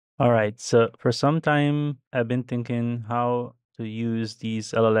All right. So for some time, I've been thinking how to use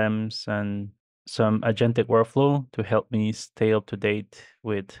these LLMs and some agentic workflow to help me stay up to date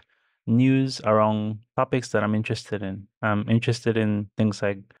with news around topics that I'm interested in. I'm interested in things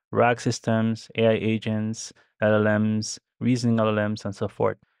like RAG systems, AI agents, LLMs, reasoning LLMs, and so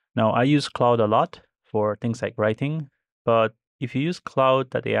forth. Now, I use Cloud a lot for things like writing, but if you use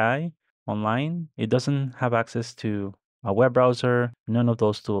Cloud.ai online, it doesn't have access to a web browser, none of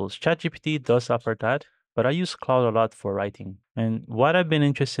those tools. ChatGPT does offer that, but I use Cloud a lot for writing. And what I've been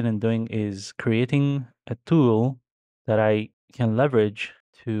interested in doing is creating a tool that I can leverage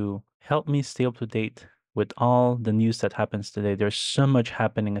to help me stay up to date with all the news that happens today. There's so much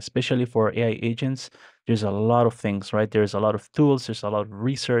happening, especially for AI agents. There's a lot of things, right? There's a lot of tools, there's a lot of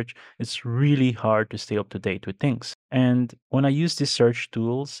research. It's really hard to stay up to date with things. And when I use these search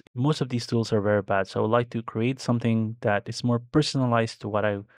tools, most of these tools are very bad. So I would like to create something that is more personalized to what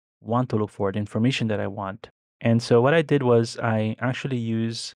I want to look for, the information that I want. And so what I did was I actually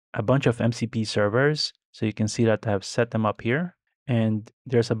use a bunch of MCP servers. So you can see that I've set them up here. And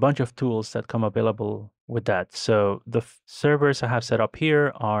there's a bunch of tools that come available with that. So the servers I have set up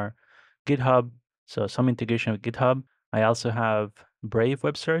here are GitHub, so some integration with GitHub. I also have Brave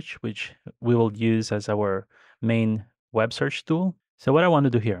Web Search, which we will use as our main web search tool. So what I want to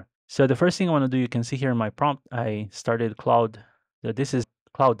do here. So the first thing I want to do, you can see here in my prompt, I started Cloud. This is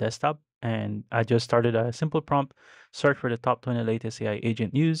Cloud Desktop, and I just started a simple prompt. Search for the top 20 latest AI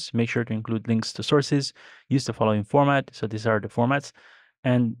agent news. Make sure to include links to sources. Use the following format. So these are the formats.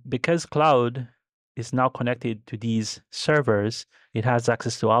 And because Cloud is now connected to these servers, it has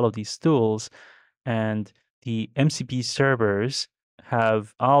access to all of these tools. And the MCP servers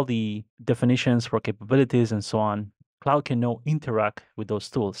have all the definitions for capabilities and so on. Cloud can now interact with those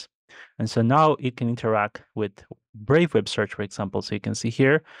tools. And so now it can interact with Brave Web Search, for example. So you can see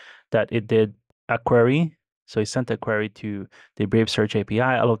here that it did a query. So it sent a query to the Brave Search API.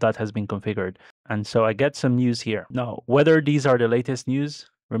 All of that has been configured. And so I get some news here. Now, whether these are the latest news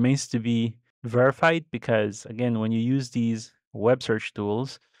remains to be verified because, again, when you use these web search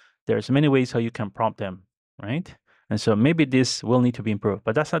tools, there's many ways how you can prompt them, right? And so maybe this will need to be improved,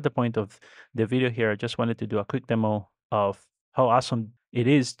 but that's not the point of the video here. I just wanted to do a quick demo of how awesome it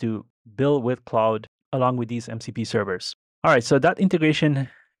is to build with Cloud along with these MCP servers. All right, so that integration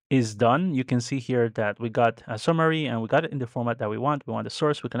is done. You can see here that we got a summary and we got it in the format that we want. We want the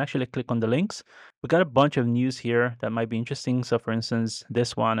source. We can actually click on the links. We got a bunch of news here that might be interesting. So for instance,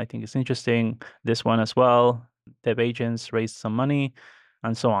 this one I think is interesting. This one as well. Dev agents raised some money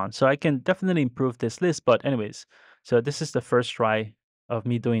and so on. So I can definitely improve this list. But anyways, so this is the first try of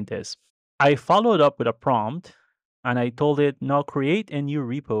me doing this. I followed up with a prompt and I told it, now create a new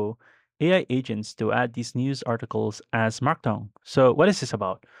repo, AI agents to add these news articles as Markdown. So what is this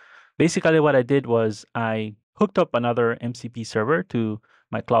about? Basically what I did was I hooked up another MCP server to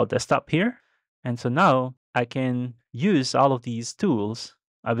my Cloud Desktop here. And so now I can use all of these tools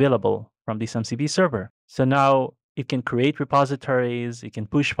available from this MCP server. So now it can create repositories, it can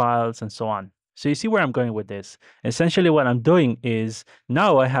push files, and so on. So you see where I'm going with this. Essentially what I'm doing is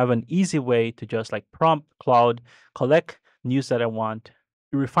now I have an easy way to just like prompt Cloud, collect news that I want,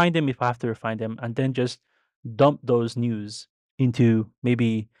 refine them if I have to refine them, and then just dump those news into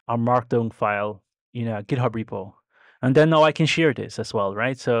maybe a Markdown file in a GitHub repo. And then now I can share this as well,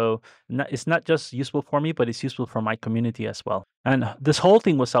 right? So it's not just useful for me, but it's useful for my community as well. And this whole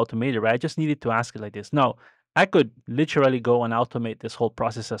thing was automated, right? I just needed to ask it like this. Now, I could literally go and automate this whole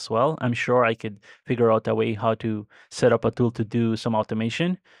process as well. I'm sure I could figure out a way how to set up a tool to do some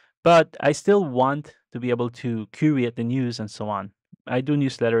automation, but I still want to be able to curate the news and so on. I do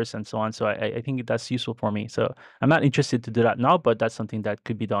newsletters and so on, so I think that's useful for me. So I'm not interested to do that now, but that's something that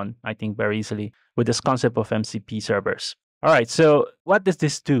could be done, I think, very easily with this concept of MCP servers. All right, so what does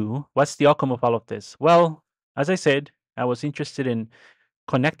this do? What's the outcome of all of this? Well, as I said, I was interested in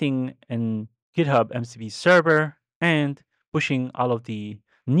connecting an GitHub MCP server and pushing all of the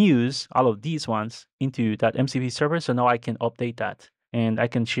news, all of these ones, into that MCP server. So now I can update that and I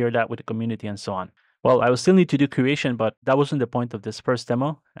can share that with the community and so on. Well, I will still need to do curation, but that wasn't the point of this first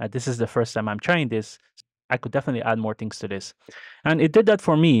demo. This is the first time I'm trying this. I could definitely add more things to this. And it did that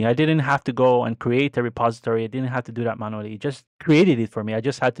for me. I didn't have to go and create a repository. I didn't have to do that manually. It just created it for me. I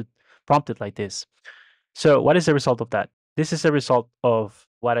just had to prompt it like this. So what is the result of that? This is the result of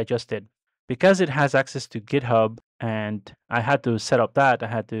what I just did. Because it has access to GitHub and I had to set up that, I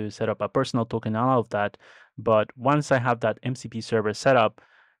had to set up a personal token and all of that. But once I have that MCP server set up,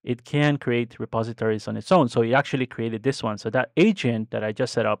 it can create repositories on its own. So it actually created this one. So that agent that I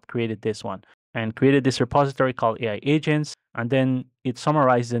just set up created this one and created this repository called AI agents. and then it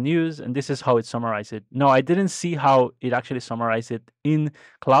summarized the news, and this is how it summarized it. No, I didn't see how it actually summarized it in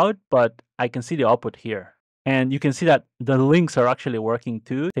Cloud, but I can see the output here. And you can see that the links are actually working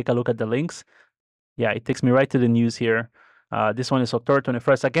too. Take a look at the links. Yeah, it takes me right to the news here. This one is October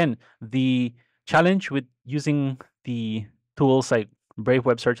 21st. Again, the challenge with using the tools like Brave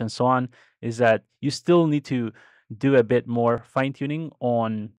Web Search and so on is that you still need to do a bit more fine tuning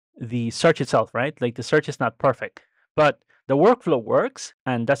on the search itself, right? Like the search is not perfect, but the workflow works,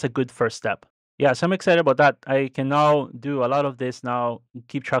 and that's a good first step. Yeah, so I'm excited about that. I can now do a lot of this now,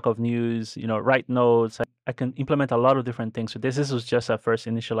 keep track of news, write notes. I can implement a lot of different things. So this was just a first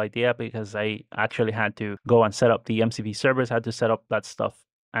initial idea because I actually had to go and set up the MCP servers, had to set up that stuff.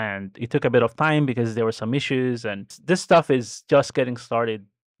 And it took a bit of time because there were some issues, and this stuff is just getting started.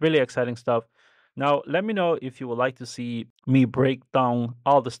 Really exciting stuff. Now, let me know if you would like to see me break down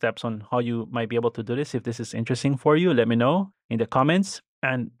all the steps on how you might be able to do this. If this is interesting for you, let me know in the comments.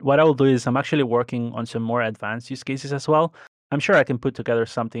 And what I will do is I'm actually working on some more advanced use cases as well. I'm sure I can put together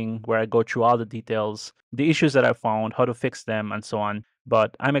something where I go through all the details, the issues that I found, how to fix them, and so on.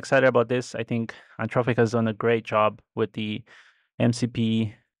 But I'm excited about this. I think Anthropic has done a great job with the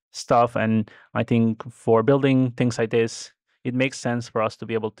MCP stuff. And I think for building things like this, it makes sense for us to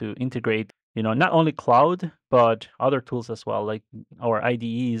be able to integrate, not only cloud, but other tools as well, like our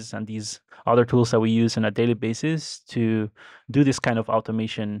IDEs and these other tools that we use on a daily basis to do this kind of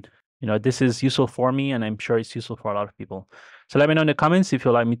automation. This is useful for me, and I'm sure it's useful for a lot of people. So let me know in the comments if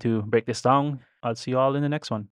you'd like me to break this down. I'll see you all in the next one.